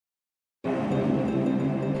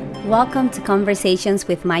Welcome to Conversations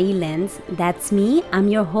with Maggie Lenz. That's me. I'm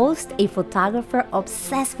your host, a photographer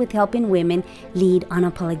obsessed with helping women lead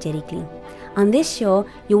unapologetically. On this show,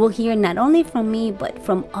 you will hear not only from me, but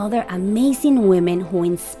from other amazing women who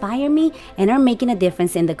inspire me and are making a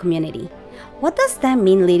difference in the community. What does that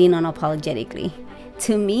mean, leading unapologetically?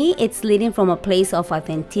 To me, it's leading from a place of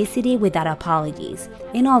authenticity without apologies.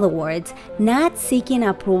 In other words, not seeking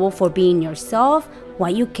approval for being yourself,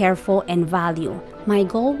 what you care for and value. My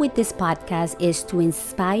goal with this podcast is to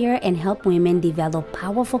inspire and help women develop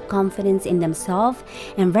powerful confidence in themselves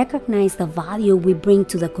and recognize the value we bring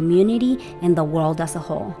to the community and the world as a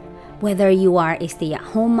whole. Whether you are a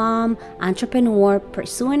stay-at-home mom, entrepreneur,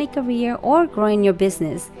 pursuing a career, or growing your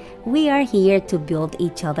business, we are here to build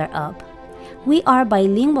each other up. We are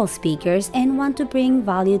bilingual speakers and want to bring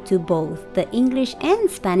value to both the English and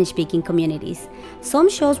Spanish-speaking communities.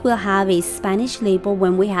 Some shows will have a Spanish label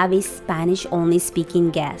when we have a Spanish-only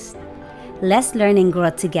speaking guest. Let's learn and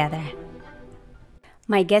grow together.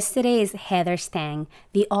 My guest today is Heather Stang,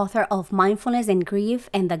 the author of Mindfulness and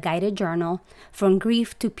Grief and the Guided Journal, From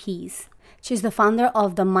Grief to Peace. She's the founder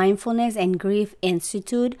of the Mindfulness and Grief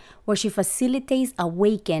Institute, where she facilitates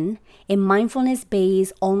Awaken, a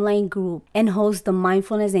mindfulness-based online group, and hosts the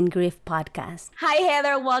Mindfulness and Grief podcast. Hi,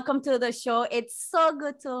 Heather. Welcome to the show. It's so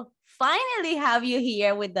good to finally have you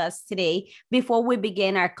here with us today. Before we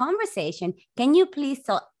begin our conversation, can you please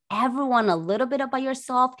tell everyone a little bit about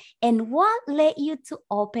yourself and what led you to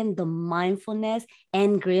open the Mindfulness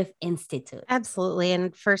and Grief Institute? Absolutely.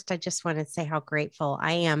 And first, I just want to say how grateful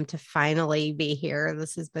I am to finally be here.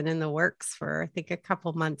 This has been in the works for, I think, a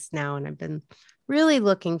couple months now, and I've been really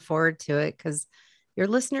looking forward to it because your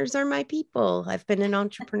listeners are my people. I've been an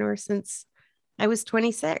entrepreneur since I was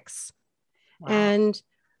 26. Wow. And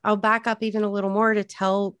I'll back up even a little more to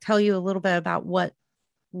tell you a little bit about what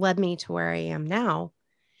led me to where I am now.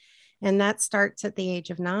 And that starts at the age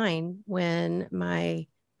of 9 when my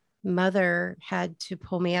mother had to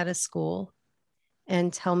pull me out of school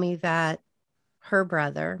and tell me that her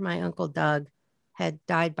brother, my Uncle Doug, had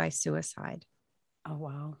died by suicide. Oh,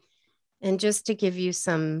 wow. And just to give you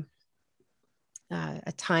some,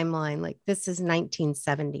 a timeline, like this is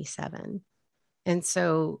 1977. And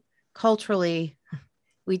so culturally,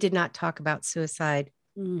 we did not talk about suicide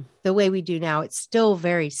the way we do now. It's still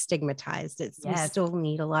very stigmatized. We still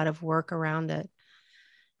need a lot of work around it.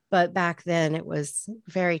 But back then it was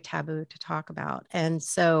very taboo to talk about. And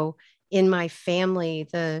so in my family,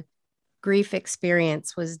 the grief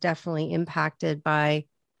experience was definitely impacted by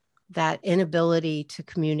that inability to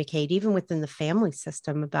communicate, even within the family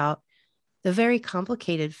system, about the very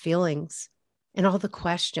complicated feelings and all the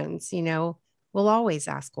questions. You know, we'll always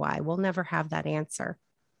ask why. We'll never have that answer.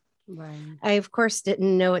 Right. I, of course,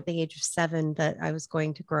 didn't know at the age of 7 that I was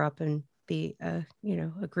going to grow up and be a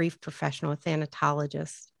grief professional, a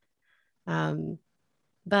thanatologist.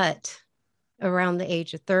 But around the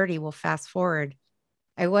age of 30, we'll fast forward,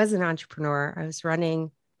 I was an entrepreneur. I was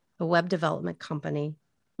running a web development company,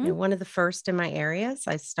 one of the first in my areas.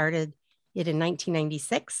 I started it in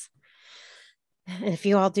 1996. And if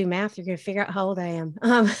you all do math, you're going to figure out how old I am.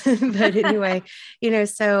 But anyway,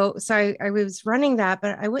 so I was running that,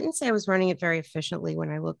 but I wouldn't say I was running it very efficiently. When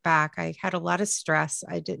I look back, I had a lot of stress.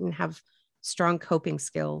 I didn't have strong coping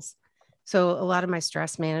skills. So a lot of my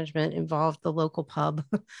stress management involved the local pub,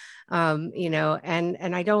 and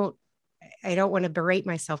I don't want to berate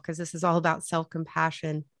myself because this is all about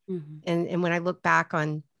self-compassion. Mm-hmm. And when I look back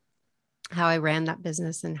on how I ran that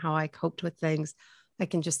business and how I coped with things, I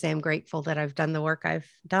can just say I'm grateful that I've done the work I've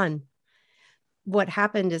done. What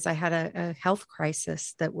happened is I had a health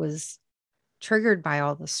crisis that was triggered by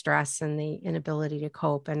all the stress and the inability to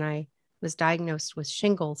cope. And I was diagnosed with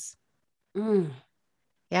shingles.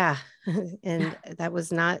 Yeah. And that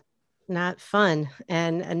was not fun.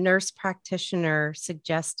 And a nurse practitioner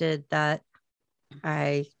suggested that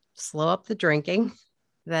I slow up the drinking,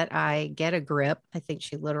 that I get a grip. I think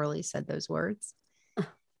she literally said those words.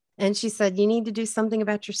 And she said, you need to do something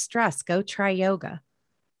about your stress. Go try yoga,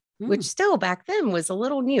 which still back then was a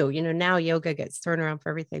little new. Now yoga gets thrown around for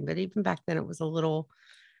everything, but even back then it was a little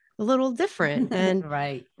different. And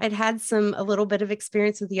right. I'd had a little bit of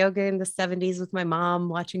experience with yoga in the 70s with my mom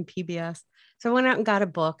watching PBS. So I went out and got a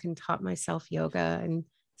book and taught myself yoga and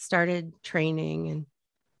started training. And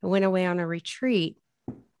I went away on a retreat.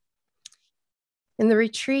 And the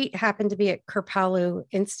retreat happened to be at Kripalu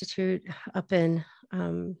Institute up in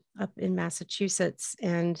Massachusetts.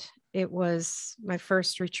 And it was, my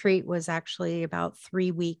first retreat was actually about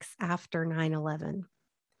 3 weeks after 9/11.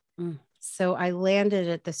 So I landed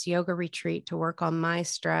at this yoga retreat to work on my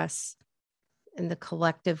stress and the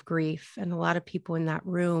collective grief. And a lot of people in that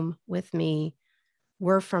room with me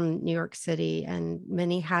were from New York City, and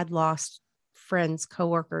many had lost friends,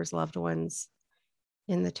 coworkers, loved ones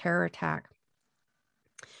in the terror attack.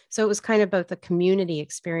 So it was kind of both a community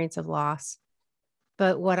experience of loss.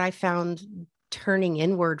 But what I found turning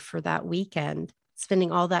inward for that weekend,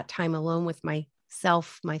 spending all that time alone with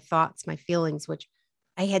myself, my thoughts, my feelings, which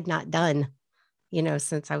I had not done,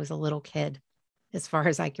 since I was a little kid, as far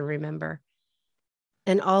as I can remember.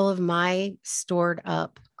 And all of my stored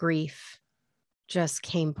up grief just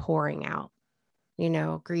came pouring out,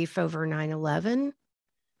 grief over 9/11,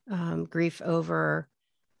 grief over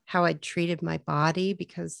how I'd treated my body,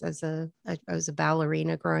 because I was a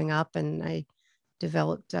ballerina growing up, and I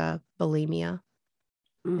developed bulimia.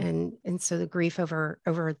 And so the grief over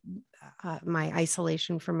my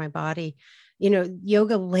isolation from my body,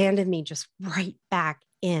 yoga landed me just right back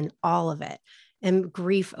in all of it. And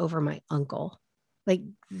grief over my uncle, like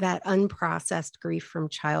that unprocessed grief from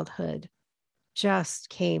childhood, just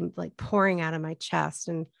came like pouring out of my chest.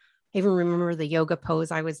 And I even remember the yoga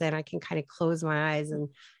pose I was in. I can kind of close my eyes and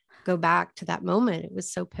go back to that moment. It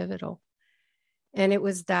was so pivotal. And it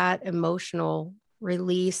was that emotional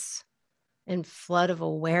release and flood of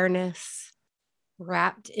awareness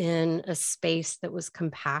wrapped in a space that was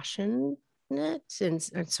compassionate and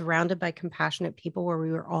surrounded by compassionate people, where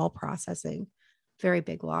we were all processing very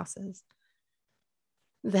big losses.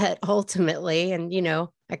 That ultimately, and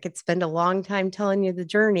I could spend a long time telling you the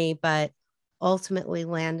journey, but ultimately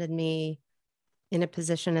landed me in a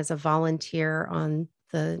position as a volunteer on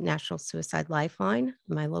the National Suicide Lifeline,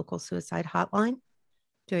 my local suicide hotline,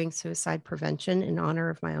 doing suicide prevention in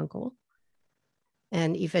honor of my uncle,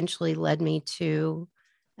 and eventually led me to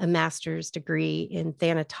a master's degree in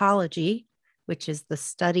thanatology, which is the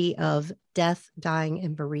study of death, dying,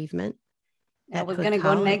 and bereavement. I was going to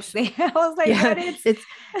go next there. I was like, yeah, what is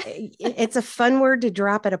it's a fun word to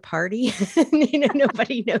drop at a party.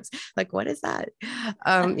 Nobody knows, like, what is that?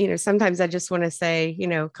 Sometimes I just want to say,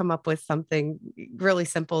 come up with something really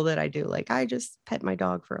simple that I do. Like, I just pet my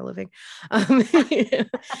dog for a living. That'd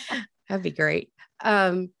be great.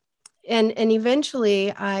 And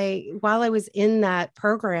eventually while I was in that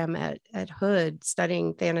program at Hood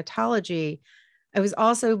studying thanatology, I was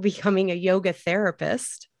also becoming a yoga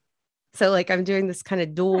therapist. So like I'm doing this kind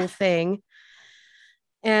of dual thing,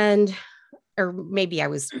 or maybe I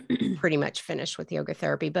was pretty much finished with yoga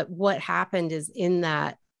therapy. But what happened is in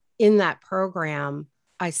that program,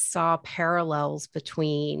 I saw parallels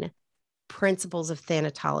between principles of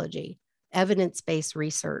thanatology, evidence-based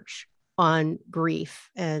research on grief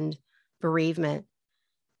and bereavement,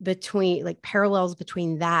 parallels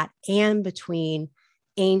between that and between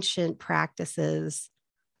ancient practices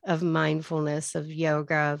of mindfulness, of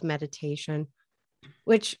yoga, of meditation,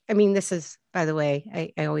 which, this is, by the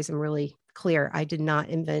way, I always am really clear. I did not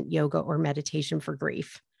invent yoga or meditation for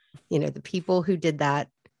grief. The people who did that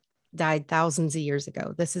died thousands of years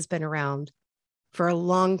ago. This has been around for a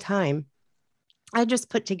long time. I just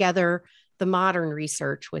put together the modern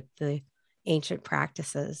research with the ancient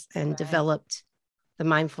practices and developed the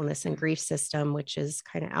mindfulness and grief system, which is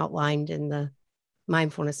kind of outlined in the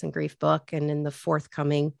mindfulness and grief book and in the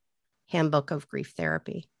forthcoming handbook of grief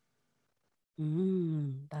therapy.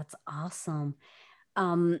 That's awesome.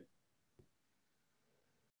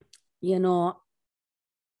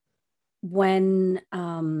 When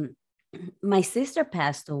my sister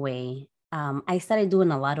passed away, I started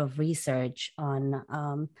doing a lot of research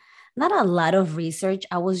on, not a lot of research.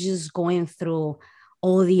 I was just going through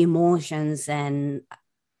all the emotions, and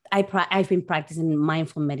I've been practicing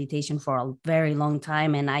mindful meditation for a very long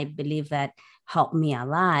time, and I believe that helped me a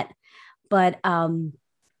lot. But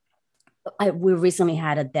we recently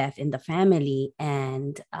had a death in the family,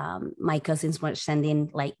 and my cousins were sending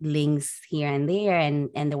like links here and there, and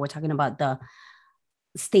they were talking about the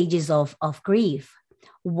stages of grief.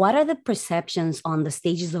 What are the perceptions on the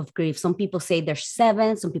stages of grief? Some people say there's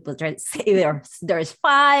 7, some people say there's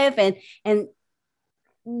 5,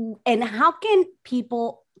 and how can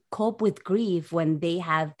people cope with grief when they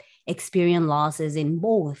have experienced losses in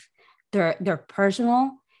both their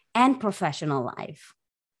personal and professional life?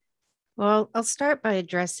 Well, I'll start by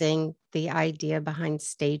addressing the idea behind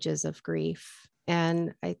stages of grief.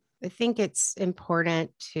 And I think it's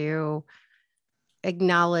important to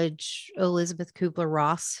acknowledge Elizabeth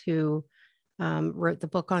Kubler-Ross, who wrote the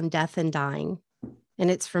book on death and dying.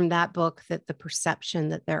 And it's from that book that the perception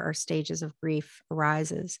that there are stages of grief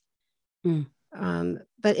arises.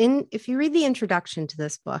 But if you read the introduction to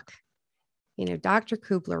this book, Dr.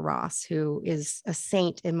 Kubler-Ross, who is a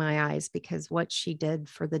saint in my eyes, because what she did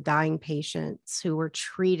for the dying patients who were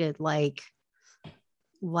treated like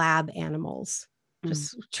lab animals,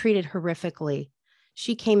 just treated horrifically.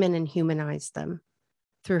 She came in and humanized them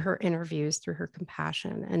through her interviews, through her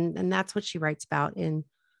compassion. And that's what she writes about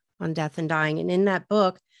on Death and Dying. And in that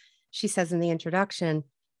book, she says in the introduction,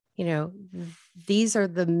 these are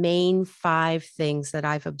the main 5 things that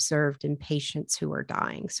I've observed in patients who are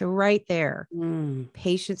dying. So right there,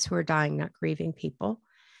 patients who are dying, not grieving people.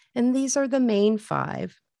 And these are the main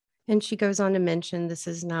 5. And she goes on to mention this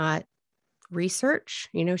is not research.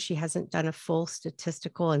 She hasn't done a full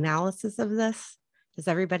statistical analysis of this. Does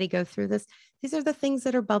everybody go through this? These are the things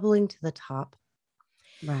that are bubbling to the top.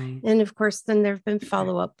 Right. And of course, then there have been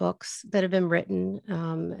follow-up books that have been written.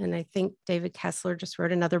 And I think David Kessler just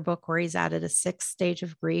wrote another book where he's added a 6th stage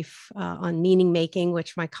of grief on meaning making,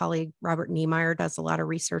 which my colleague Robert Niemeyer does a lot of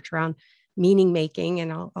research around meaning making.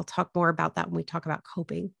 And I'll talk more about that when we talk about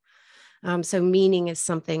coping. So meaning is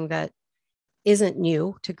something that isn't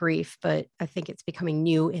new to grief, but I think it's becoming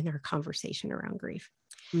new in our conversation around grief.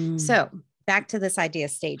 So back to this idea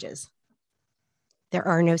of stages. There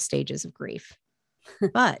are no stages of grief,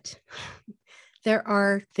 but there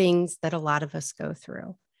are things that a lot of us go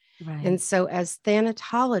through. Right. And so as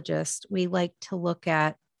thanatologists, we like to look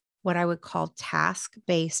at what I would call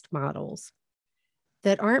task-based models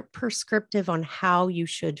that aren't prescriptive on how you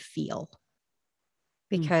should feel.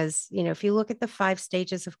 Because, if you look at the 5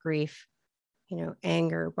 stages of grief,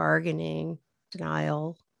 anger, bargaining,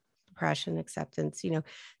 denial, depression, acceptance,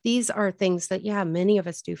 these are things that, many of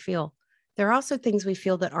us do feel. There are also things we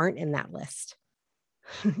feel that aren't in that list.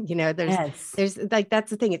 There's like, that's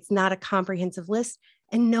the thing. It's not a comprehensive list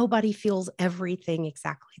and nobody feels everything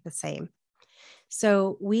exactly the same.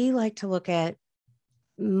 So we like to look at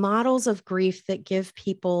models of grief that give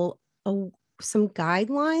people some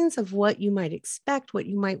guidelines of what you might expect, what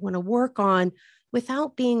you might want to work on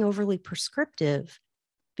without being overly prescriptive,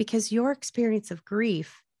 because your experience of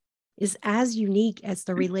grief is as unique as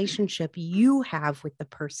the relationship you have with the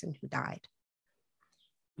person who died.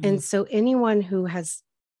 And so anyone who has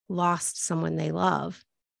lost someone they love,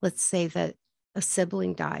 let's say that a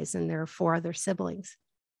sibling dies and there are 4 other siblings.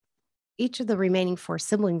 Each of the remaining 4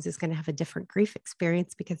 siblings is going to have a different grief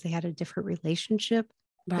experience because they had a different relationship,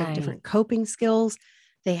 they have different coping skills,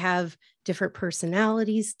 they have different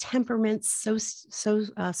personalities, temperaments,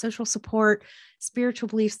 social support, spiritual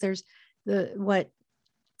beliefs. There's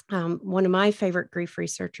one of my favorite grief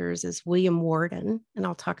researchers is William Worden, and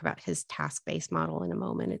I'll talk about his task-based model in a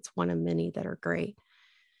moment. It's one of many that are great.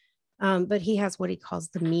 But he has what he calls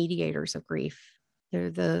the mediators of grief.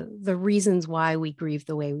 They're the reasons why we grieve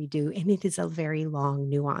the way we do. And it is a very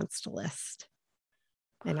long, nuanced list.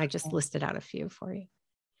 And I just listed out a few for you.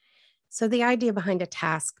 So the idea behind a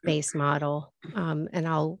task-based model, and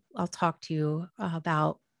I'll talk to you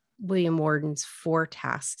about William Worden's 4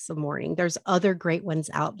 tasks of mourning. There's other great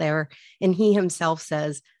ones out there. And he himself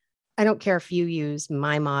says, I don't care if you use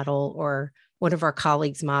my model or one of our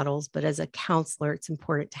colleagues' models, but as a counselor, it's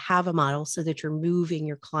important to have a model so that you're moving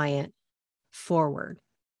your client forward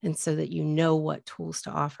and so that you know what tools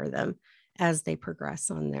to offer them as they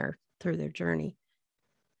progress through their journey.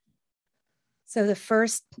 So the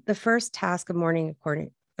first task of mourning,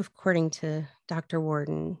 according to Dr.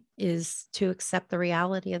 Worden, is to accept the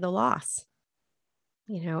reality of the loss.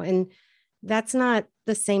 And that's not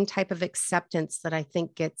the same type of acceptance that I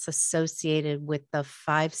think gets associated with the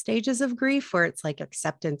 5 stages of grief, where it's like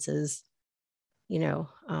acceptance is,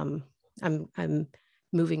 I'm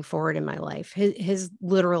moving forward in my life. His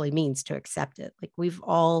literally means to accept it. Like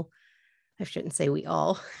I shouldn't say we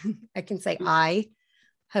all, I can say I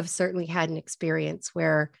have certainly had an experience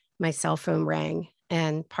where my cell phone rang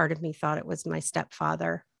and part of me thought it was my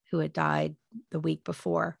stepfather who had died the week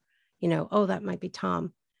before, oh, that might be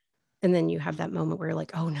Tom. And then you have that moment where you're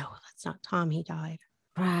like, oh no, that's not Tom, he died.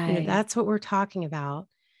 Right. That's what we're talking about.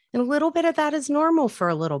 And a little bit of that is normal for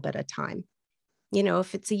a little bit of time.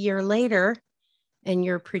 If it's a year later and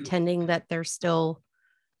you're pretending that they're still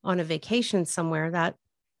on a vacation somewhere, that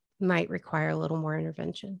might require a little more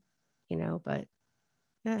intervention, but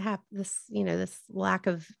this lack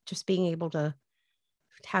of just being able to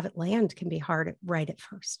have it land can be hard right at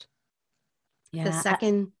first. Yeah. The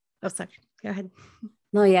second, sorry, go ahead.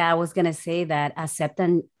 No, yeah, I was gonna say that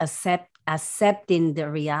accepting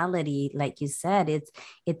the reality, like you said,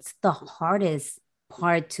 it's the hardest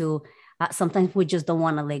part to. Sometimes we just don't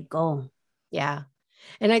want to let go. Yeah.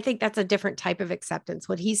 And I think that's a different type of acceptance.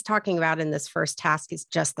 What he's talking about in this first task is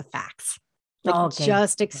just the facts.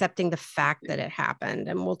 Just accepting the fact that it happened.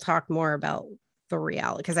 And we'll talk more about the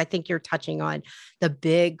reality, because I think you're touching on the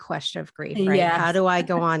big question of grief, right? Yes. How do I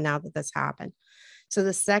go on now that this happened? So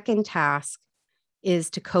the second task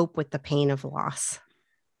is to cope with the pain of loss.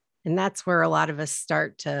 And that's where a lot of us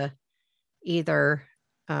start to either,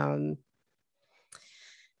 I'll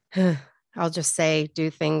just say, do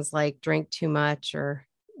things like drink too much, or,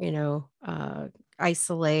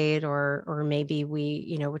 isolate, or maybe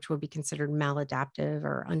we, which would be considered maladaptive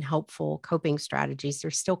or unhelpful coping strategies.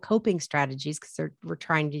 They're still coping strategies because we're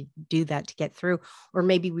trying to do that to get through. Or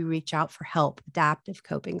maybe we reach out for help, adaptive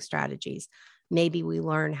coping strategies. Maybe we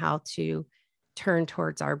learn how to turn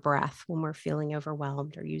towards our breath when we're feeling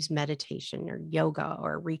overwhelmed, or use meditation or yoga,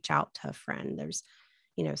 or reach out to a friend. There's,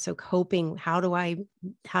 so coping, how do I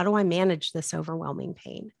manage this overwhelming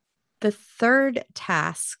pain? The third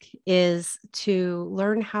task is to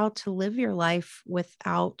learn how to live your life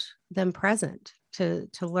without them present, to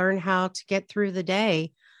learn how to get through the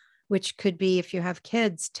day, which could be, if you have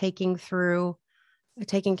kids, taking care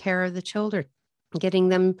of the children, getting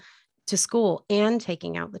them to school, and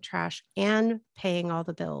taking out the trash, and paying all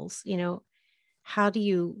the bills. How do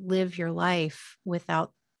you live your life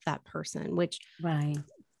without that person, which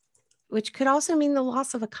could also mean the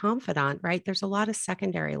loss of a confidant, right? There's a lot of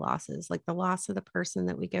secondary losses, like the loss of the person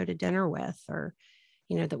that we go to dinner with, or,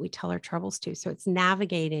 that we tell our troubles to. So it's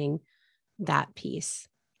navigating that piece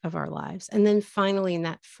of our lives. And then finally, in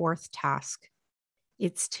that fourth task,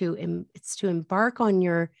 it's to embark on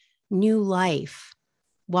your new life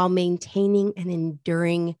while maintaining an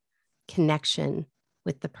enduring connection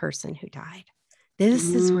with the person who died. This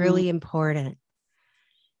is really important.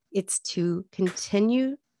 It's to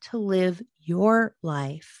continue to live your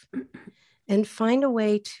life and find a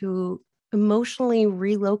way to emotionally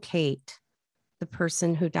relocate the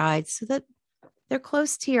person who died so that they're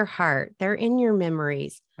close to your heart. They're in your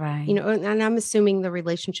memories. Right. And I'm assuming the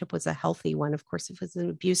relationship was a healthy one. Of course, if it was an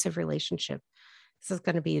abusive relationship, this is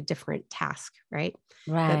going to be a different task, right?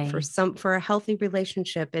 Right. But for a healthy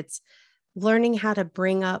relationship, it's learning how to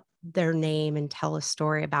bring up their name and tell a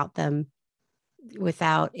story about them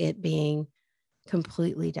without it being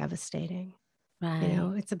completely devastating. Right.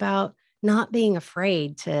 It's about not being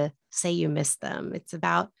afraid to say you miss them. It's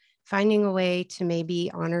about finding a way to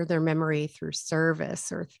maybe honor their memory through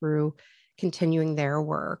service, or through continuing their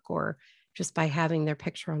work, or just by having their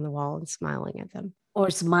picture on the wall and smiling at them. Or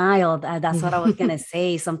smile. That's what I was going to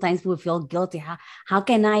say. Sometimes we feel guilty. How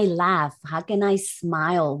can I laugh? How can I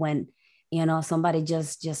smile when, somebody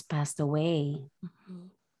just passed away? Mm-hmm.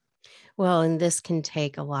 Well, and this can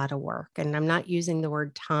take a lot of work. And I'm not using the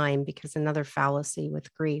word time, because another fallacy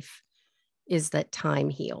with grief is that time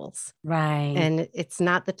heals. Right. And it's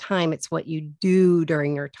not the time, it's what you do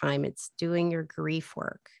during your time. It's doing your grief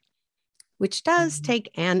work, which does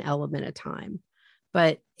take an element of time,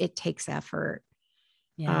 but it takes effort.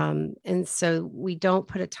 Yeah. And so we don't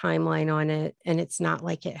put a timeline on it. And it's not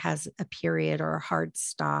like it has a period or a hard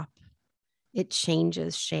stop. It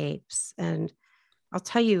changes shapes. And I'll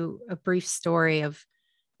tell you a brief story of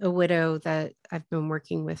a widow that I've been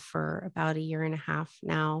working with for about 1.5 years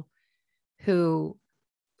now, who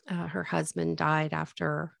her husband died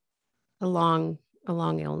after a long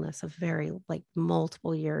illness, a very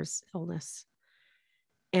multiple years illness.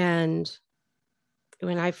 And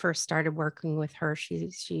when I first started working with her,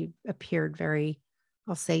 she appeared very,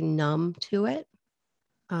 I'll say, numb to it,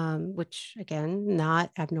 which again, not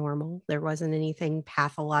abnormal. There wasn't anything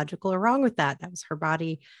pathological or wrong with that. That was her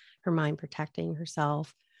body, her mind protecting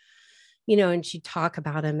herself. And she'd talk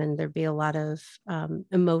about him, and there'd be a lot of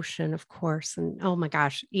emotion, of course. And oh my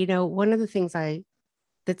gosh, one of the things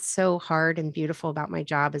that's so hard and beautiful about my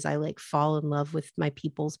job is I fall in love with my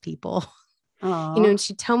people's people. And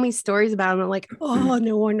she'd tell me stories about him. I'm like, oh,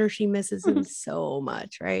 no wonder she misses him so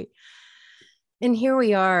much, right? And here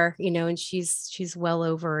we are, and she's well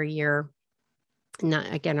over 1 year.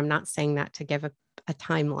 I'm not saying that to give a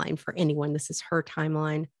timeline for anyone. This is her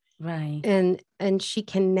timeline. Right. And she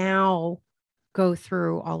can now go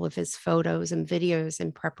through all of his photos and videos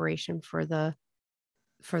in preparation for the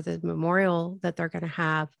memorial that they're going to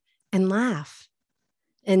have, and laugh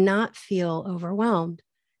and not feel overwhelmed.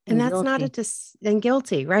 And that's guilty. And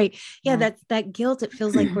guilty, right? Yeah. That guilt, it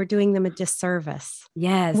feels like we're doing them a disservice.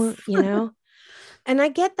 Yes. And I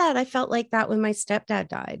get that. I felt like that when my stepdad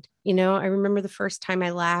died. I remember the first time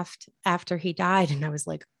I laughed after he died, and I was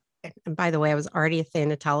like, and by the way, I was already a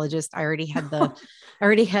thanatologist. I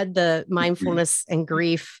already had the mindfulness and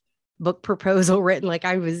grief book proposal written. Like,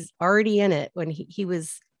 I was already in it when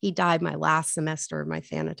he died my last semester of my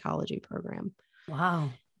thanatology program.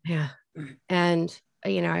 Wow. Yeah. And,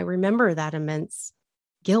 I remember that immense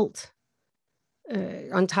guilt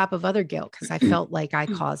on top of other guilt, because I felt like I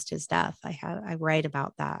caused his death. I write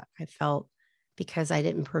about that. I felt, because I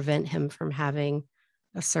didn't prevent him from having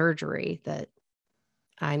a surgery, that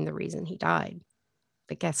I'm the reason he died.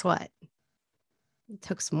 But guess what? It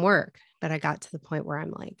took some work, but I got to the point where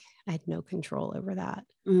I'm like, I had no control over that.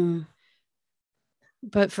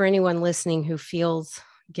 But for anyone listening who feels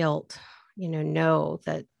guilt, know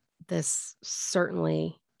that this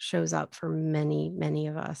certainly shows up for many, many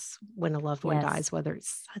of us when a loved one dies, whether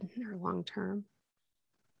it's sudden or long term.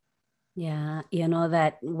 Yeah.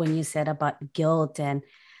 That when you said about guilt, and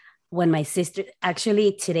when my sister,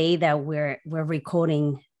 actually today that we're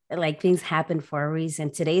recording, like, things happen for a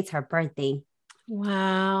reason. Today it's her birthday.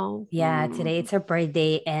 Wow. Yeah, today it's her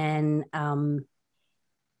birthday. And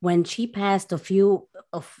when she passed,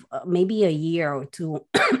 maybe a year or two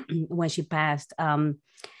when she passed,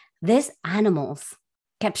 these animals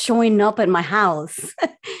kept showing up at my house.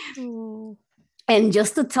 And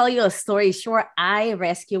just to tell you a story short, I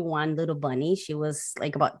rescued one little bunny. She was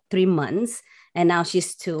like about 3 months, and now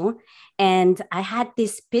she's 2. And I had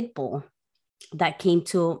this pit bull that came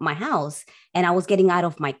to my house, and I was getting out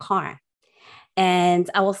of my car. And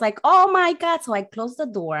I was like, oh my God. So I closed the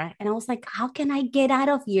door and I was like, how can I get out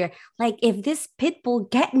of here? Like, if this pit bull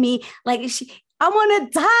get me, like, I'm gonna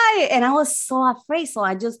die. And I was so afraid. So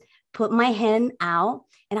I just put my hand out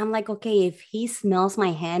and I'm like, okay, if he smells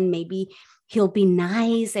my hand, maybe he'll be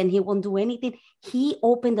nice and he won't do anything. He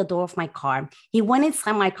opened the door of my car. He went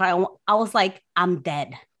inside my car. I was like, I'm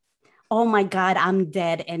dead. Oh my God, I'm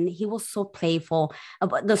dead. And he was so playful.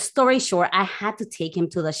 But the story short, I had to take him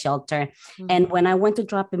to the shelter. And when I went to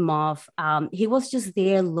drop him off, he was just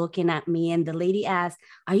there looking at me. And the lady asked,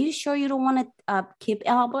 are you sure you don't want to keep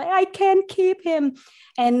him? I'm like, I can't keep him.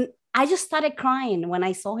 And I just started crying. When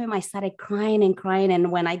I saw him, I started crying and crying.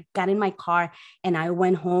 And when I got in my car and I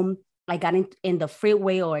went home, I got in the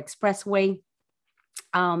freeway or expressway.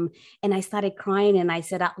 And I started crying and I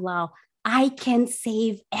said out loud, I can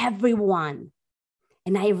save everyone.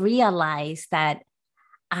 And I realized that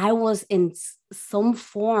I was in some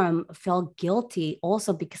form felt guilty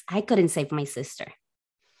also because I couldn't save my sister.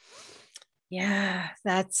 Yeah,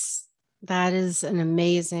 that is an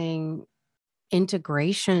amazing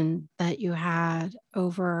integration that you had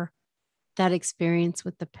over that experience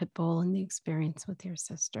with the pit bull and the experience with your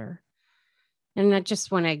sister. And I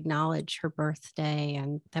just want to acknowledge her birthday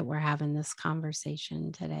and that we're having this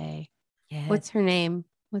conversation today. Yeah. What's her name?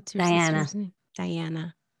 What's your Diana. sister's name?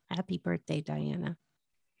 Diana. Happy birthday, Diana.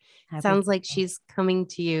 Happy Sounds birthday. like she's coming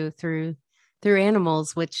to you through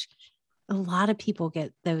animals, which a lot of people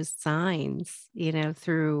get those signs,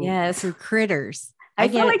 through critters. I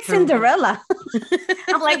feel like Cinderella.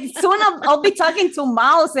 I'm like, soon I'll be talking to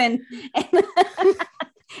mouse and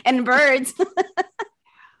birds.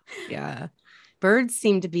 Yeah. Birds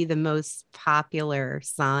seem to be the most popular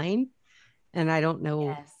sign. And I don't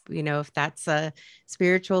know, if that's a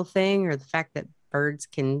spiritual thing or the fact that birds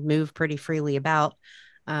can move pretty freely about.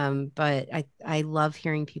 But I love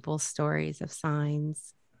hearing people's stories of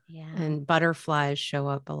signs. Yeah. And butterflies show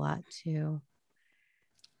up a lot too.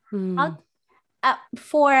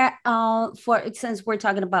 For since we're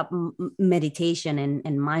talking about meditation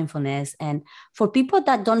and mindfulness, and for people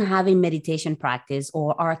that don't have a meditation practice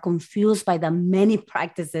or are confused by the many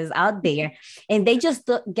practices out there and they just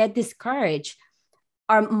get discouraged,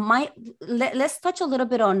 let's touch a little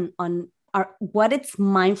bit on what it's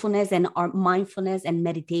mindfulness, and are mindfulness and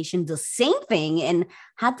meditation the same thing, and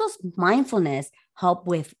how does mindfulness help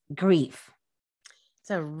with grief? It's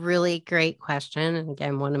a really great question. And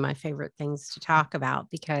again, one of my favorite things to talk about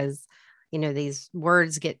because, these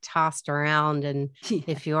words get tossed around. And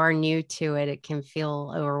if you are new to it, it can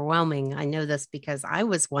feel overwhelming. I know this because I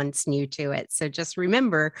was once new to it. So just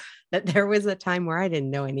remember that there was a time where I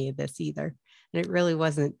didn't know any of this either. And it really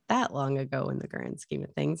wasn't that long ago in the grand scheme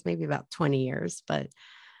of things, maybe about 20 years. But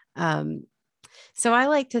so I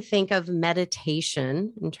like to think of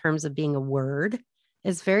meditation in terms of being a word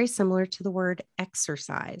is very similar to the word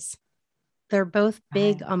exercise. They're both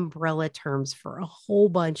big umbrella terms for a whole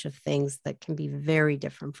bunch of things that can be very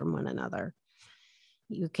different from one another.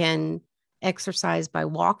 You can exercise by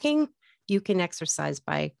walking. You can exercise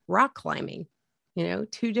by rock climbing, 2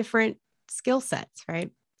 different skill sets,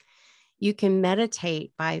 right? You can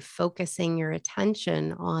meditate by focusing your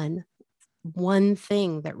attention on one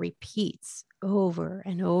thing that repeats over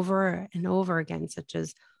and over and over again, such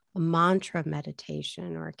as a mantra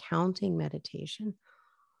meditation or a counting meditation.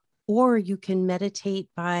 Or you can meditate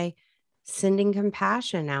by sending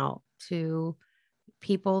compassion out to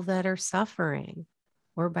people that are suffering,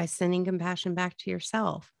 or by sending compassion back to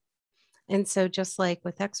yourself. And so just like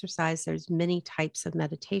with exercise, there's many types of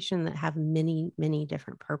meditation that have many, many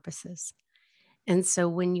different purposes. And so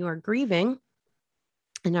when you are grieving,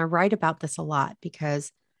 and I write about this a lot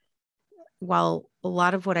because while a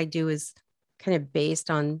lot of what I do is kind of based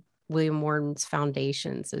on William Wharton's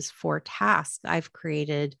foundations, those 4 tasks. I've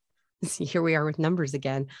created, here we are with numbers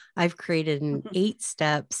again. I've created an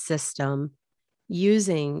 8-step system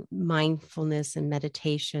using mindfulness and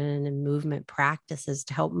meditation and movement practices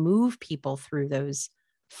to help move people through those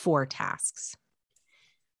 4 tasks.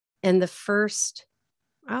 And the first,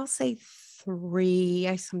 I'll say 3,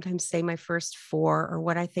 I sometimes say my first 4 are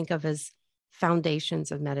what I think of as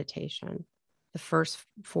foundations of meditation. The first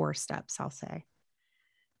 4 steps, I'll say.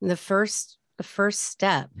 And the first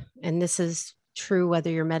step, and this is true whether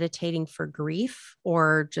you're meditating for grief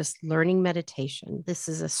or just learning meditation. This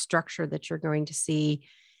is a structure that you're going to see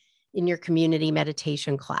in your community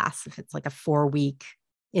meditation class. If it's like a 4-week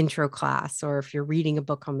intro class, or if you're reading a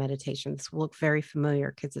book on meditation, this will look very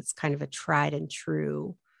familiar because it's kind of a tried and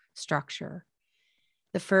true structure.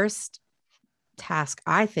 The first task,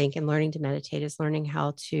 I think, in learning to meditate is learning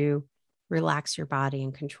how to relax your body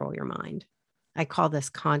and control your mind. I call this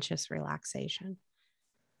conscious relaxation.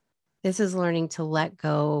 This is learning to let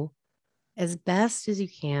go as best as you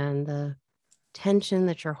can the tension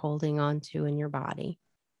that you're holding on to in your body,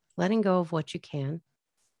 letting go of what you can,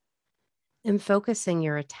 and focusing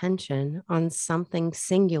your attention on something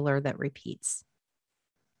singular that repeats.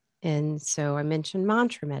 And so I mentioned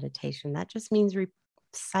mantra meditation. That just means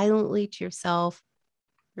silently to yourself,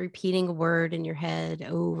 repeating a word in your head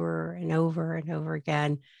over and over and over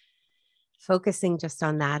again, focusing just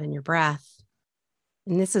on that and your breath.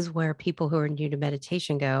 And this is where people who are new to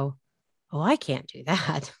meditation go, oh, I can't do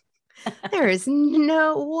that. There is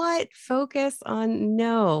focus on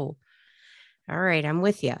no. All right, I'm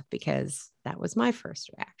with you, because that was my first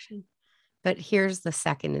reaction. But here's the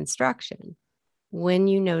second instruction. When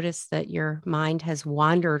you notice that your mind has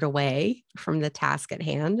wandered away from the task at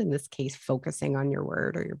hand, in this case, focusing on your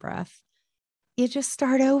word or your breath, you just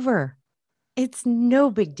start over. It's no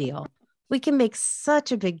big deal. We can make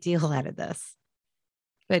such a big deal out of this.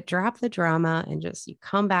 But drop the drama and just you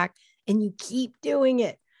come back and you keep doing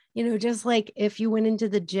it. Just like if you went into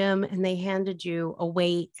the gym and they handed you a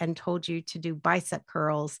weight and told you to do bicep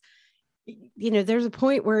curls, there's a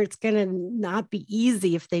point where it's going to not be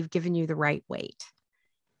easy if they've given you the right weight.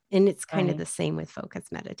 And it's kind of the same with focus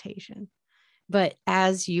meditation. But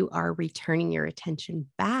as you are returning your attention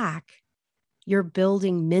back, you're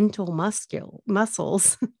building mental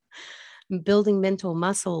muscles, building mental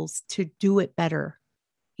muscles to do it better.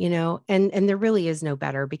 And there really is no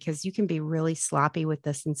better, because you can be really sloppy with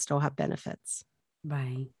this and still have benefits.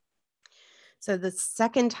 Right. So the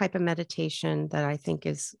second type of meditation that I think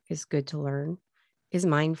is good to learn is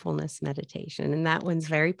mindfulness meditation. And that one's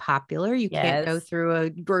very popular. You can't go through a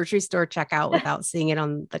grocery store checkout without seeing it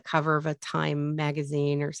on the cover of a Time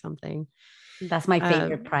magazine or something. That's my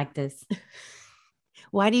favorite practice.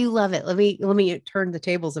 Why do you love it? Let me turn the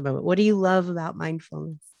tables a moment. What do you love about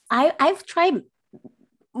mindfulness? I've tried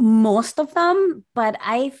most of them, but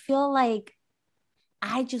I feel like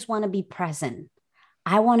I just want to be present.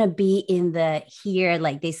 I want to be in the here,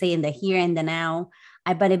 like they say, in the here and the now.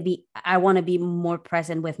 I want to be more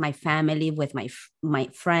present with my family, with my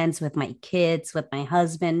friends, with my kids, with my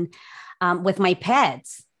husband, with my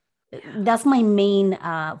pets. That's my main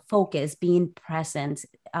focus, being present,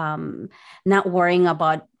 not worrying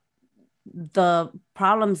about the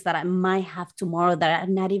problems that I might have tomorrow that are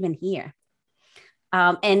not even here.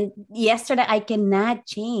 And yesterday I cannot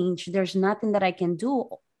change. There's nothing that I can do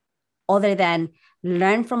other than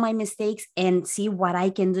learn from my mistakes and see what I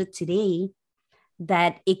can do today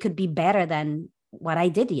that it could be better than what I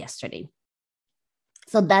did yesterday.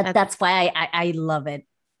 So that's why I love it.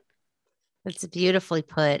 That's beautifully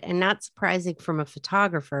put, and not surprising from a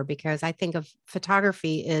photographer, because I think of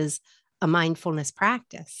photography is a mindfulness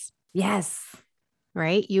practice. Yes.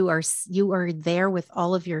 Right? You are there with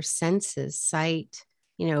all of your senses, sight,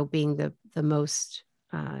 being the most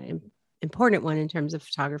important one in terms of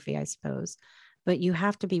photography, I suppose. But you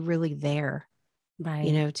have to be really there,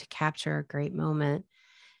 right? To capture a great moment.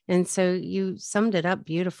 And so you summed it up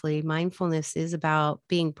beautifully. Mindfulness is about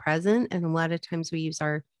being present. And a lot of times we use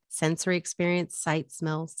our sensory experience, sight,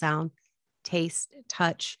 smell, sound, taste,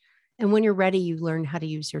 touch. And when you're ready, you learn how to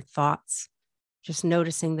use your thoughts, just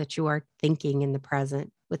noticing that you are thinking in the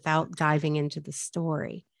present without diving into the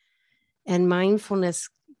story. And mindfulness,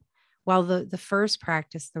 while the first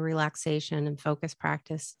practice, the relaxation and focus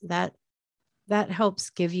practice, that helps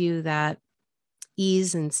give you that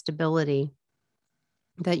ease and stability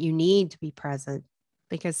that you need to be present,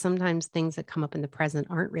 because sometimes things that come up in the present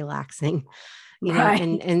aren't relaxing, right.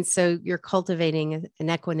 and so you're cultivating an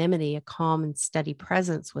equanimity, a calm and steady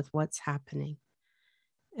presence with what's happening.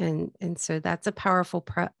 And so that's a powerful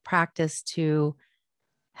practice to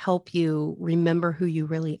help you remember who you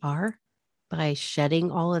really are by shedding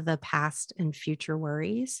all of the past and future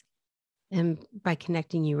worries and by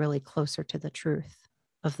connecting you really closer to the truth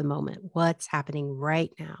of the moment, what's happening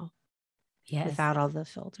right now. Yes. Without all the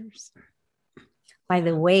filters. By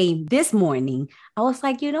the way, this morning, I was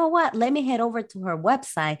like, you know what? Let me head over to her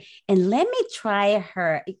website and let me try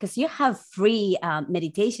her, because you have free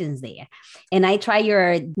meditations there. And I try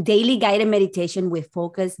your daily guided meditation with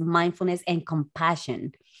focus, mindfulness, and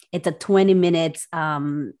compassion. It's a 20 minutes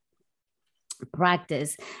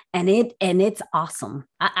practice, and it's awesome.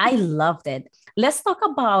 I loved it. Let's talk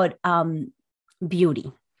about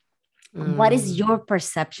beauty. What is your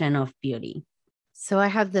perception of beauty? So I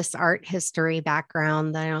have this art history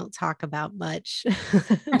background that I don't talk about much,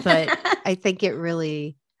 but I think it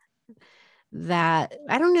really, that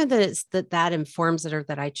I don't know that it's that informs it or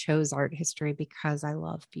that I chose art history because I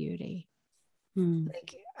love beauty.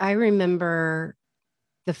 Like, I remember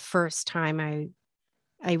the first time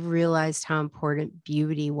I realized how important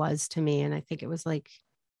beauty was to me. And I think it was like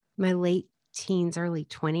my late teens, early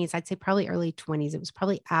 20s. I'd say probably early 20s. It was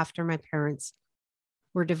probably after my parents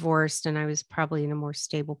were divorced and I was probably in a more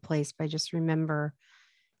stable place. But I just remember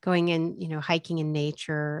going in, hiking in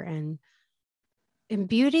nature, and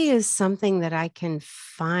beauty is something that I can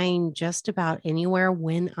find just about anywhere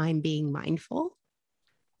when I'm being mindful.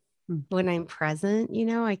 When I'm present,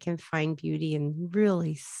 I can find beauty in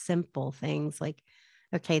really simple things like,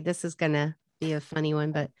 okay, this is going to be a funny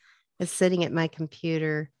one, but I was sitting at my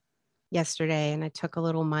computer yesterday and I took a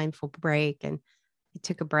little mindful break and I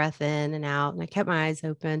took a breath in and out and I kept my eyes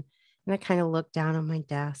open and I kind of looked down on my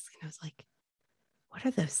desk and I was like, what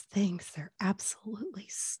are those things? They're absolutely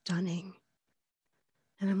stunning.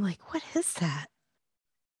 And I'm like, what is that?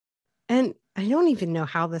 And I don't even know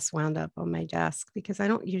how this wound up on my desk because I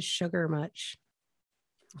don't use sugar much.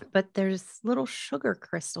 But there's little sugar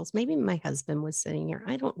crystals. Maybe my husband was sitting here.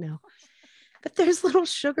 I don't know. But there's little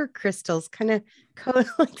sugar crystals kind of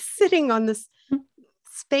like sitting on this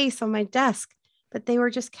space on my desk, but they were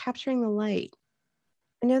just capturing the light.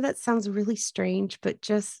 I know that sounds really strange, but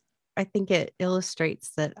just I think it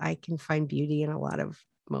illustrates that I can find beauty in a lot of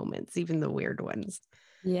moments, even the weird ones.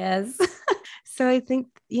 Yes. So I think,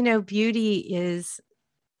 beauty is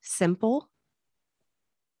simple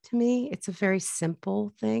to me. It's a very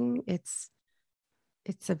simple thing. It's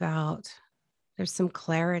about, there's some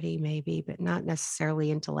clarity maybe, but not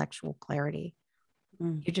necessarily intellectual clarity.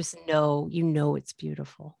 You just know, it's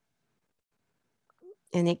beautiful.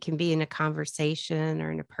 And it can be in a conversation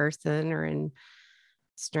or in a person or in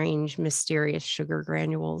strange, mysterious sugar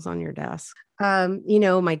granules on your desk.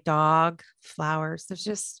 My dog, flowers. There's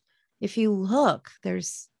just, if you look,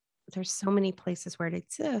 there's so many places where it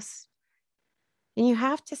exists. And you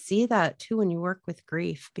have to see that too when you work with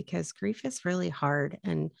grief, because grief is really hard.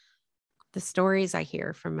 And the stories I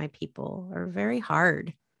hear from my people are very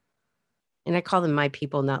hard. And I call them my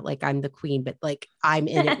people, not like I'm the queen, but like I'm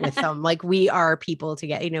in it with them. Like we are people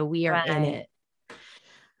together, we are in it.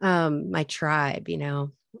 My tribe,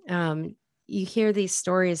 you hear these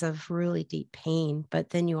stories of really deep pain, but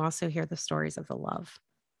then you also hear the stories of the love.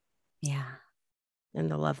 Yeah. And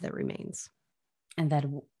the love that remains. And that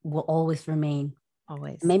will always remain.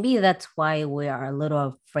 Always. Maybe that's why we are a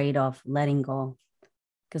little afraid of letting go,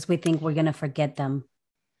 because we think we're going to forget them.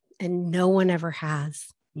 And no one ever has.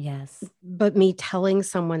 Yes. But me telling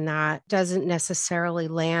someone that doesn't necessarily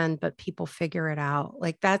land, but people figure it out.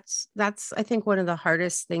 Like that's, I think, one of the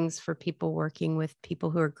hardest things for people working with people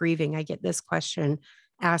who are grieving. I get this question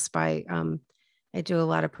asked by, I do a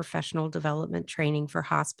lot of professional development training for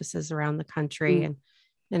hospices around the country.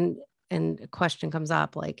 And a question comes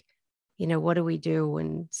up like, what do we do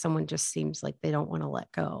when someone just seems like they don't want to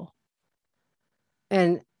let go?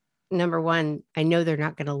 And number one, I know they're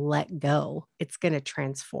not going to let go. It's going to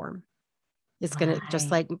transform. It's going to,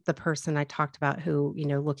 just like the person I talked about who,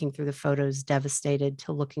 looking through the photos, devastated,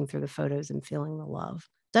 to looking through the photos and feeling the love.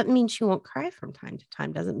 Doesn't mean she won't cry from time to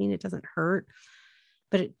time. Doesn't mean it doesn't hurt,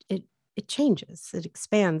 but it changes. It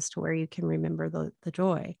expands to where you can remember the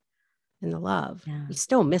joy and the love. Yeah. You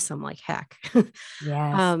still miss them like heck.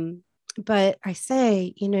 Yes. But I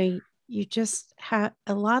say, you just have,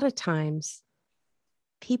 a lot of times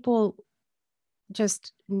people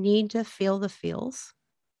just need to feel the feels.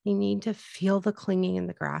 You need to feel the clinging and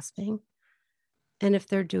the grasping. And if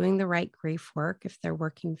they're doing the right grief work, if they're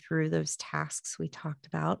working through those tasks we talked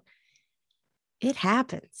about, it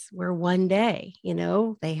happens where one day,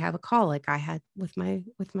 they have a call like I had with my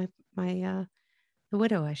the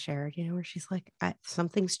widow I shared, where she's like,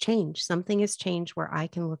 something's changed. Something has changed where I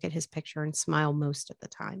can look at his picture and smile most of the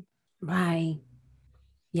time. Right.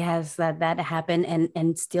 Yes, that happened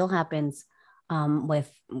and still happens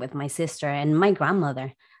with my sister and my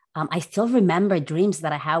grandmother. I still remember dreams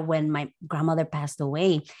that I had when my grandmother passed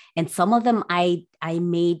away, and some of them I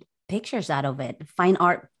made pictures out of it, fine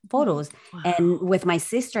art photos. And Wow. with my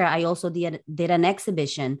sister, I also did an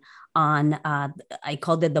exhibition on I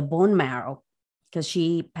called it the bone marrow because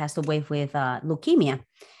she passed away with leukemia.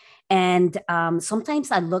 And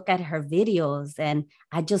sometimes I look at her videos and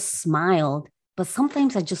I just smiled. But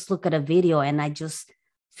sometimes I just look at a video and I just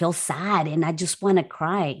feel sad and I just want to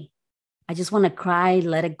cry. I just want to cry,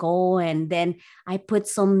 let it go. And then I put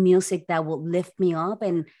some music that will lift me up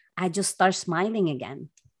and I just start smiling again.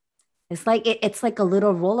 It's like a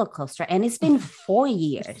little roller coaster. And it's been 4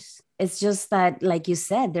 years. It's just that, like you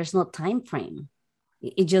said, there's no time frame.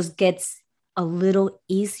 It just gets a little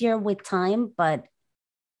easier with time, but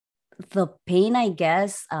the pain, I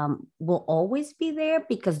guess, will always be there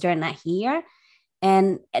because they're not here.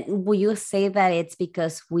 And will you say that it's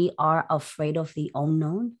because we are afraid of the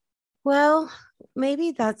unknown? Well,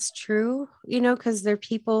 maybe that's true, because there are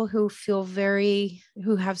people who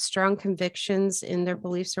have strong convictions in their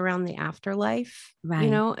beliefs around the afterlife,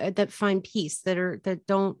 Right. that find peace, that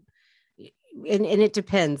don't, and it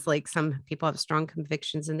depends. Like some people have strong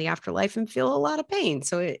convictions in the afterlife and feel a lot of pain.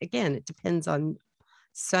 So again, it depends on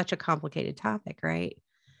such a complicated topic, right?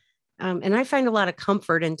 And I find a lot of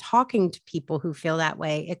comfort in talking to people who feel that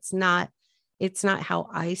way. It's not how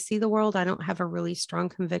I see the world. I don't have a really strong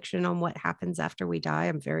conviction on what happens after we die.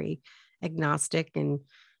 I'm very agnostic and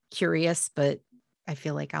curious, but I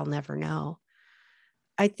feel like I'll never know.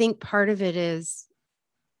 I think part of it is,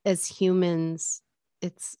 as humans,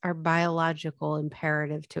 it's our biological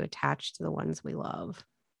imperative to attach to the ones we love.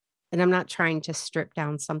 And I'm not trying to strip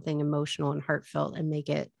down something emotional and heartfelt and make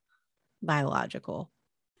it biological,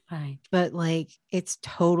 Right. but like it's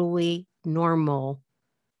totally normal.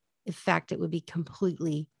 In fact, it would be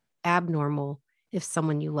completely abnormal if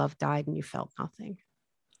someone you love died and you felt nothing,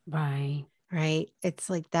 Right. right? It's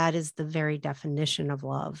like that is the very definition of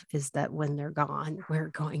love, is that when they're gone, we're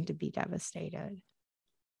going to be devastated.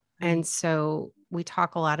 And Right. so we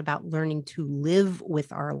talk a lot about learning to live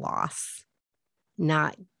with our loss,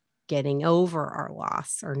 not getting over our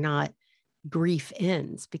loss, or not grief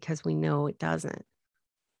ends, because we know it doesn't.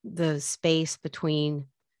 The space between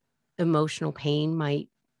emotional pain might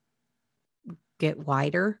get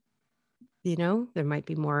wider. There might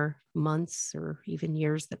be more months or even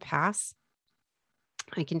years that pass.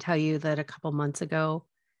 I can tell you that a couple months ago,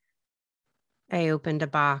 I opened a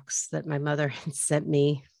box that my mother had sent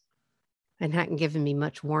me and hadn't given me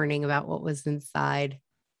much warning about what was inside.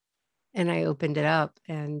 And I opened it up,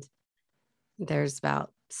 and there's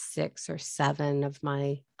about 6 or 7 of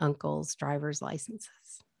my uncle's driver's licenses.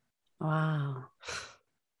 Wow.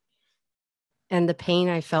 And the pain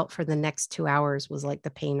I felt for the next 2 hours was like the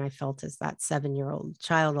pain I felt as that 7-year-old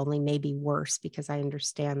child, only maybe worse, because I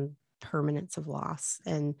understand permanence of loss.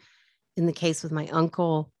 And in the case with my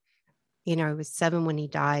uncle, I was 7 when he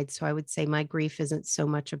died. So I would say my grief isn't so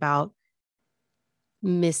much about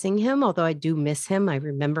missing him, although I do miss him. I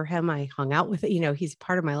remember him. I hung out with it. He's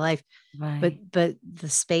part of my life. But Right. the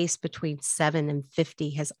space between 7 and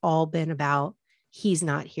 50 has all been about, he's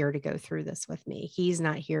not here to go through this with me. He's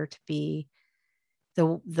not here to be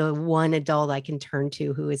the one adult I can turn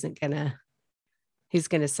to who's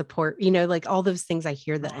gonna support, like all those things I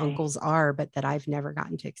hear that Right. uncles are, but that I've never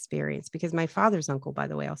gotten to experience, because my father's uncle, by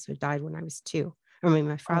the way, also died when I was 2. I mean,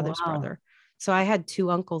 my Oh, father's wow. brother. So I had 2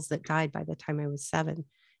 uncles that died by the time I was 7.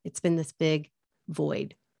 It's been this big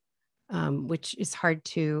void, which is hard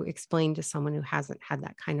to explain to someone who hasn't had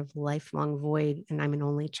that kind of lifelong void. And I'm an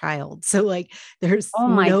only child. So like Oh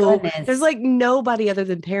my there's goodness. like nobody other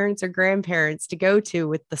than parents or grandparents to go to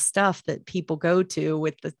with the stuff that people go to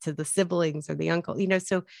with to the siblings or the uncle,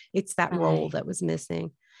 so it's that role Right. that was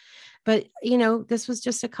missing. But this was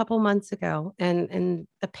just a couple months ago, and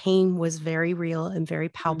the pain was very real and very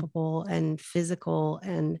Mm. palpable and physical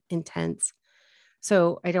and intense.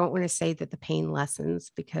 So I don't want to say that the pain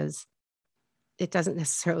lessens, because it doesn't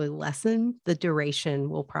necessarily lessen. The duration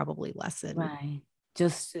will probably lessen. Right.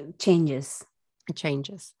 Just changes. It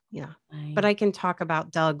changes. Yeah. But Right. I can talk about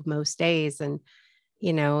Doug most days, and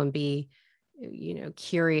be,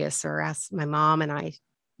 curious, or ask my mom, and I,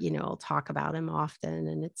 I'll talk about him often.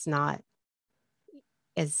 And it's not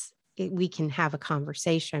we can have a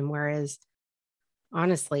conversation. Whereas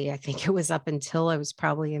honestly, I think it was up until I was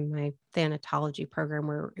probably in my thanatology program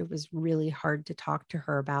where it was really hard to talk to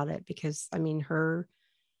her about it, because I mean, her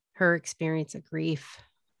experience of grief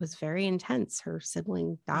was very intense. Her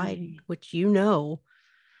sibling died, Right. which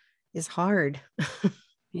is hard.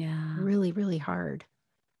 Yeah. Really, really hard.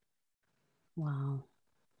 Wow.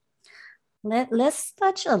 Let's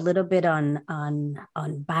touch a little bit on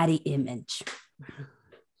body image.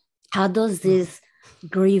 How does this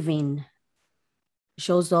grieving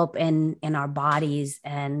shows up in our bodies,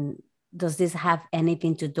 and does this have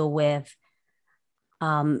anything to do with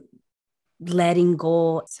um, letting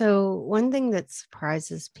go? So one thing that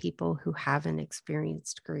surprises people who haven't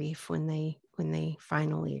experienced grief when they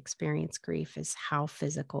finally experience grief is how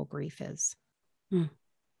physical grief is.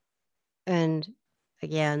 And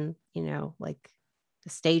again, like the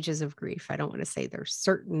stages of grief, I don't want to say there's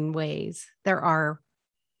certain ways. There are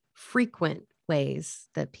frequent ways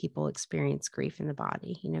that people experience grief in the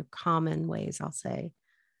body, common ways, I'll say.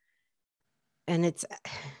 And it's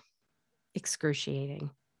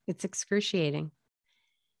excruciating. It's excruciating.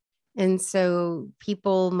 And so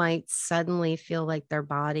people might suddenly feel like their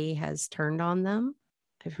body has turned on them.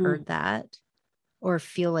 I've heard that. Or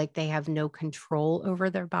feel like they have no control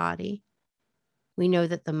over their body. We know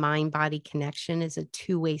that the mind-body connection is a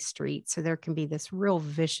two-way street. So there can be this real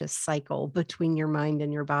vicious cycle between your mind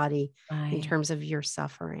and your body in terms of your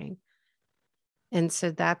suffering. And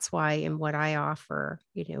so that's why in what I offer,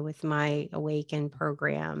 with my Awaken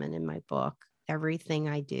program and in my book, everything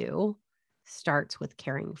I do starts with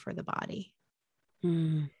caring for the body.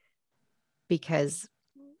 Because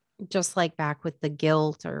just like back with the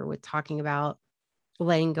guilt or with talking about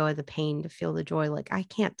letting go of the pain to feel the joy, like I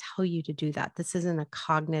can't tell you to do that. This isn't a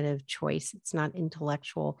cognitive choice. It's not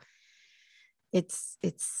intellectual.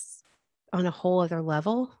 It's on a whole other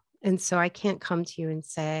level. And so I can't come to you and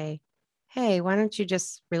say, hey, why don't you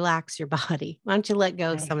just relax your body? Why don't you let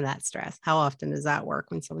go of some of that stress? How often does that work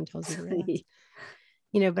when someone tells you to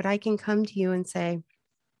relax? But I can come to you and say,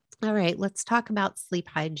 all right, let's talk about sleep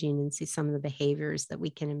hygiene and see some of the behaviors that we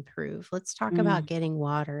can improve. Let's talk about getting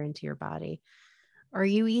water into your body. Are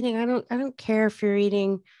you eating? I don't care if you're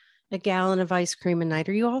eating a gallon of ice cream a night.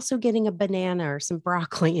 Are you also getting a banana or some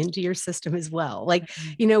broccoli into your system as well? Like,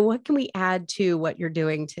 what can we add to what you're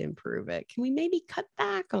doing to improve it? Can we maybe cut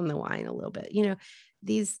back on the wine a little bit?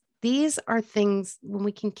 These are things when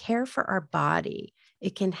we can care for our body,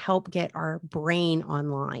 it can help get our brain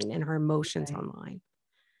online and our emotions online.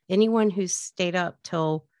 Anyone who's stayed up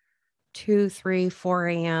till 2, 3, 4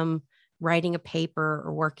 a.m. writing a paper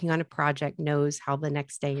or working on a project knows how the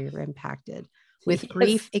next day you're impacted. With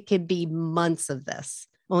grief, it could be months of this.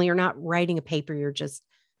 Only you're not writing a paper, you're just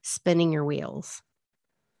spinning your wheels.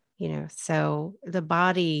 So the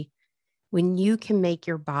body, when you can make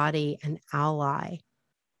your body an ally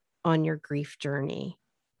on your grief journey,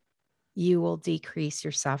 you will decrease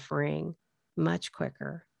your suffering much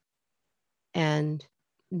quicker and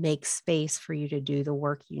make space for you to do the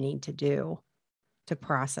work you need to do to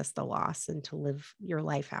process the loss and to live your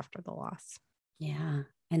life after the loss. Yeah.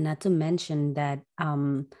 And not to mention that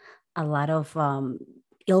a lot of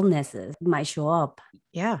illnesses might show up.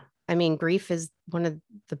 Yeah. I mean, grief is one of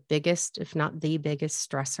the biggest, if not the biggest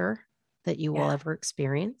stressor that you will ever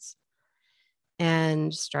experience.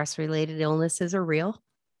 And stress-related illnesses are real.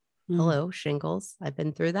 Hello, shingles. I've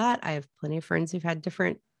been through that. I have plenty of friends who've had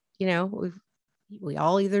different, we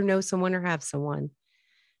all either know someone or have someone,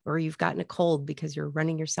 or you've gotten a cold because you're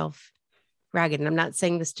running yourself ragged. And I'm not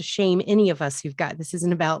saying this to shame any of us who've got, this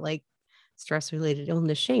isn't about like stress-related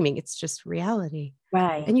illness shaming. It's just reality.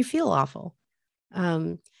 Right. And you feel awful.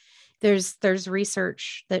 There's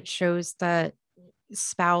research that shows that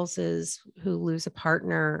spouses who lose a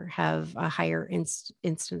partner have a higher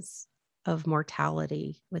instance of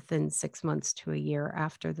mortality within 6 months to a year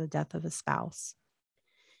after the death of a spouse.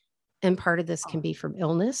 And part of this can be from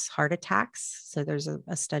illness, heart attacks. So there's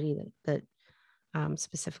a study that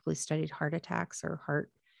specifically studied heart attacks or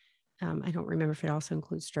heart. I don't remember if it also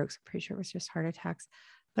includes strokes. I'm pretty sure it was just heart attacks,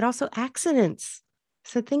 but also accidents.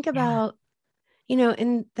 So think about,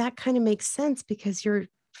 and that kind of makes sense because you're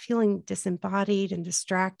feeling disembodied and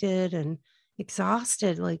distracted and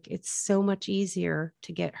exhausted. Like it's so much easier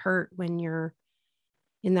to get hurt when you're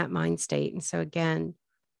in that mind state. And so again,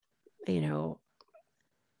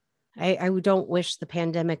 I don't wish the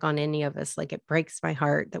pandemic on any of us. Like it breaks my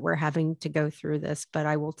heart that we're having to go through this, but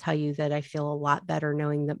I will tell you that I feel a lot better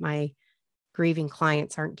knowing that my grieving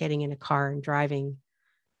clients aren't getting in a car and driving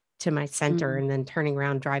to my center and then turning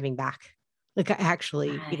around, driving back. Like I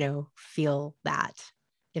actually, feel that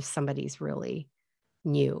if somebody's really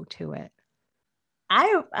new to it.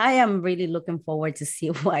 I am really looking forward to see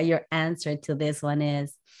what your answer to this one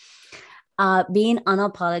is. Being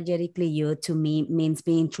unapologetically you to me means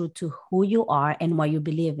being true to who you are and what you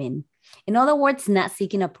believe in. In other words, not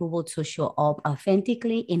seeking approval to show up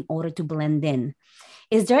authentically in order to blend in.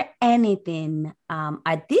 Is there anything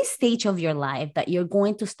at this stage of your life that you're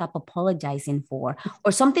going to stop apologizing for,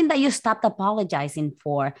 or something that you stopped apologizing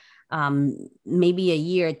for maybe a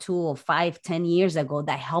year, 2 or 5, 10 years ago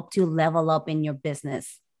that helped you level up in your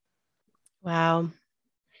business? Wow.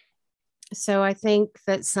 So I think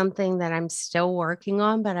that's something that I'm still working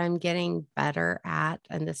on, but I'm getting better at,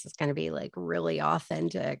 and this is going to be like really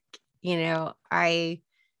authentic.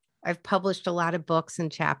 I've published a lot of books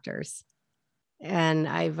and chapters, and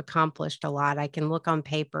I've accomplished a lot. I can look on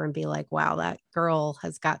paper and be like, wow, that girl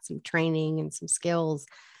has got some training and some skills,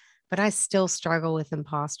 but I still struggle with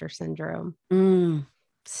imposter syndrome.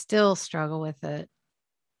 Still struggle with it,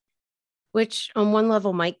 which on one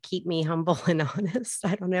level might keep me humble and honest.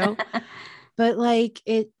 I don't know. But like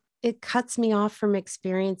it cuts me off from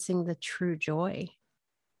experiencing the true joy.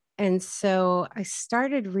 And so I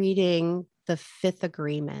started reading The Fifth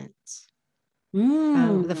Agreement,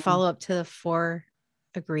 the follow-up to the Four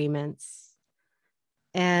Agreements.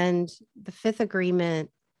 And The Fifth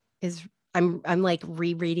Agreement is, I'm like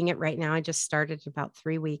rereading it right now. I just started about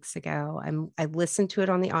 3 weeks ago. I listened to it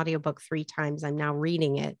on the audiobook 3 times. I'm now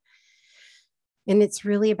reading it. And it's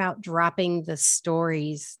really about dropping the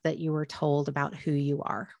stories that you were told about who you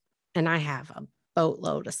are. And I have a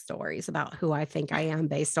boatload of stories about who I think I am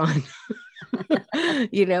based on,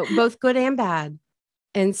 both good and bad.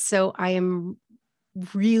 And so I am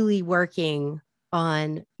really working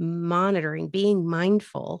on monitoring, being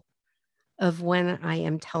mindful of when I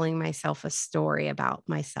am telling myself a story about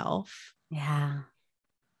myself. Yeah.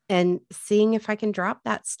 And seeing if I can drop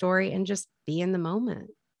that story and just be in the moment.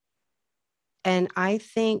 And I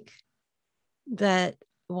think that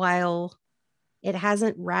while it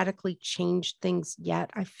hasn't radically changed things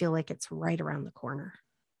yet, I feel like it's right around the corner.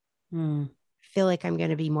 I feel like I'm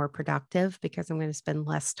going to be more productive because I'm going to spend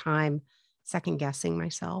less time second guessing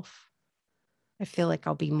myself. I feel like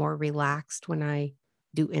I'll be more relaxed when I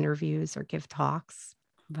do interviews or give talks,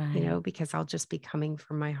 because I'll just be coming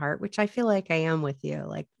from my heart, which I feel like I am with you.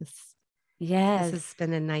 Like this, yes, this has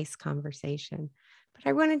been a nice conversation. But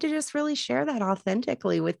I wanted to just really share that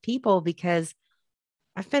authentically with people because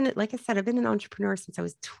I've been, like I said, I've been an entrepreneur since I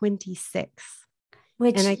was 26.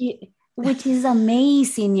 Which is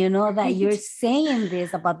amazing, that you're saying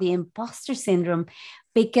this about the imposter syndrome,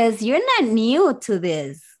 because you're not new to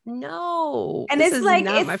this. No, and it's like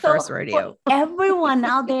not my first rodeo. Everyone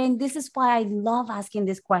out there, and this is why I love asking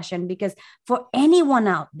this question, because for anyone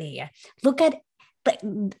out there,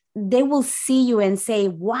 they will see you and say,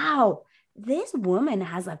 wow, this woman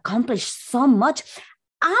has accomplished so much.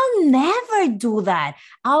 I'll never do that.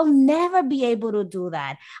 I'll never be able to do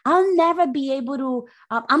that. I'll never be able to,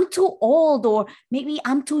 I'm too old, or maybe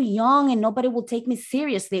I'm too young and nobody will take me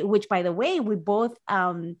seriously, which, by the way, we both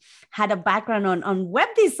had a background on web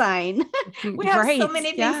design. We have so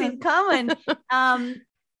many things in common.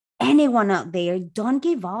 Anyone out there, don't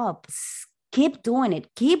give up. Keep doing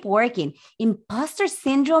it. Keep working. Imposter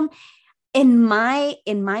syndrome, in my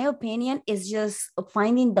opinion, is just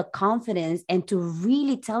finding the confidence and to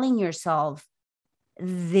really telling yourself,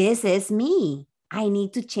 this is me. I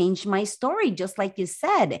need to change my story, just like you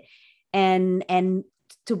said. And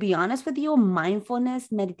to be honest with you,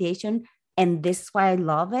 mindfulness, meditation, and this is why I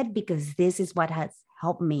love it, because this is what has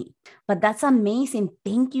helped me. But that's amazing.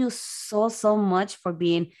 Thank you so much for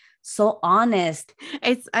being so honest.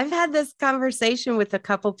 I've had this conversation with a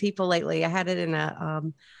couple people lately. I had it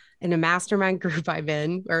in a mastermind group I'm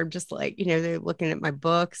in, where I'm just like, they're looking at my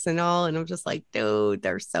books and all. And I'm just like, dude,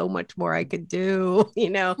 there's so much more I could do,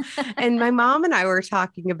 And my mom and I were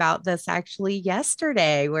talking about this actually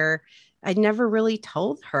yesterday, where I never really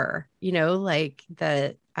told her, like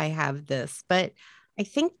that I have this, but I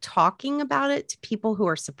think talking about it to people who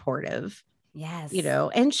are supportive, yes,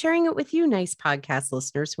 and sharing it with you, nice podcast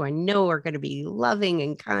listeners who I know are going to be loving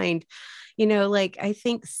and kind, like I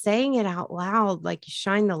think saying it out loud, like you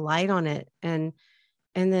shine the light on it and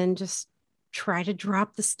then just try to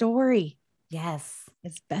drop the story. Yes.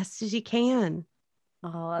 As best as you can.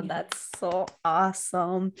 Oh, that's so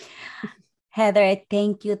awesome. Heather,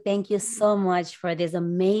 thank you. Thank you so much for this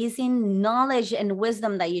amazing knowledge and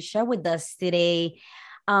wisdom that you share with us today.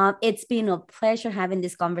 It's been a pleasure having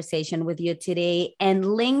this conversation with you today, and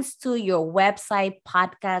links to your website,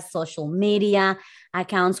 podcast, social media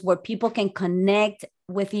accounts where people can connect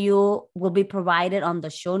with you will be provided on the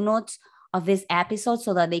show notes of this episode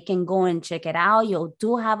so that they can go and check it out. You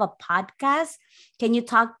do have a podcast. Can you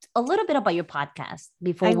talk a little bit about your podcast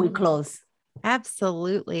before we close?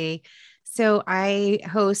 Absolutely. So I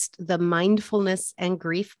host the Mindfulness and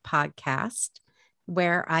Grief podcast.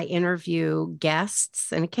 where I interview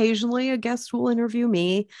guests, and occasionally a guest will interview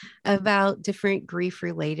me about different grief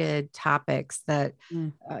related topics that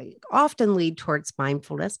often lead towards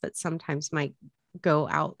mindfulness, but sometimes might go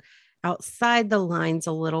outside the lines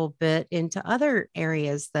a little bit into other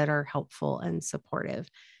areas that are helpful and supportive.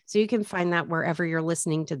 So you can find that wherever you're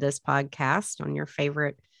listening to this podcast on your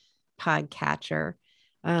favorite podcatcher.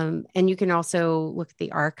 And you can also look at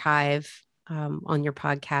the archive on your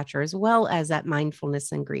podcatcher, as well as at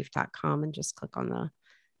mindfulnessandgrief.com, and just click on the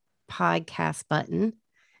podcast button.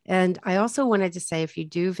 And I also wanted to say, if you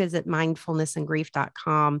do visit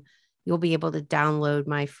mindfulnessandgrief.com, you'll be able to download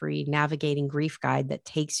my free Navigating Grief Guide that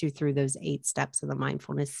takes you through those 8 steps of the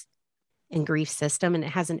mindfulness and grief system. And it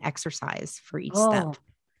has an exercise for each step.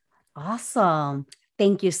 Awesome.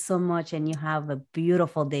 Thank you so much. And you have a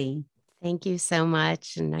beautiful day. Thank you so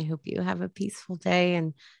much. And I hope you have a peaceful day.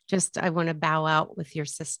 And I want to bow out with your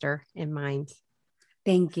sister in mind.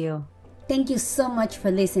 Thank you. Thank you so much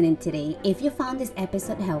for listening today. If you found this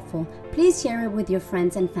episode helpful, please share it with your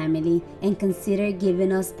friends and family, and consider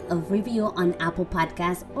giving us a review on Apple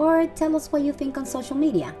Podcasts, or tell us what you think on social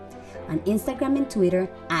media. On Instagram and Twitter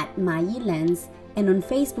 @MayiLens, and on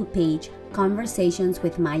Facebook page Conversations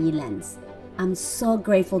with Mayi Lens. I'm so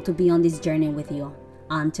grateful to be on this journey with you.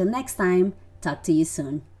 Until next time, talk to you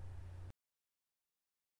soon.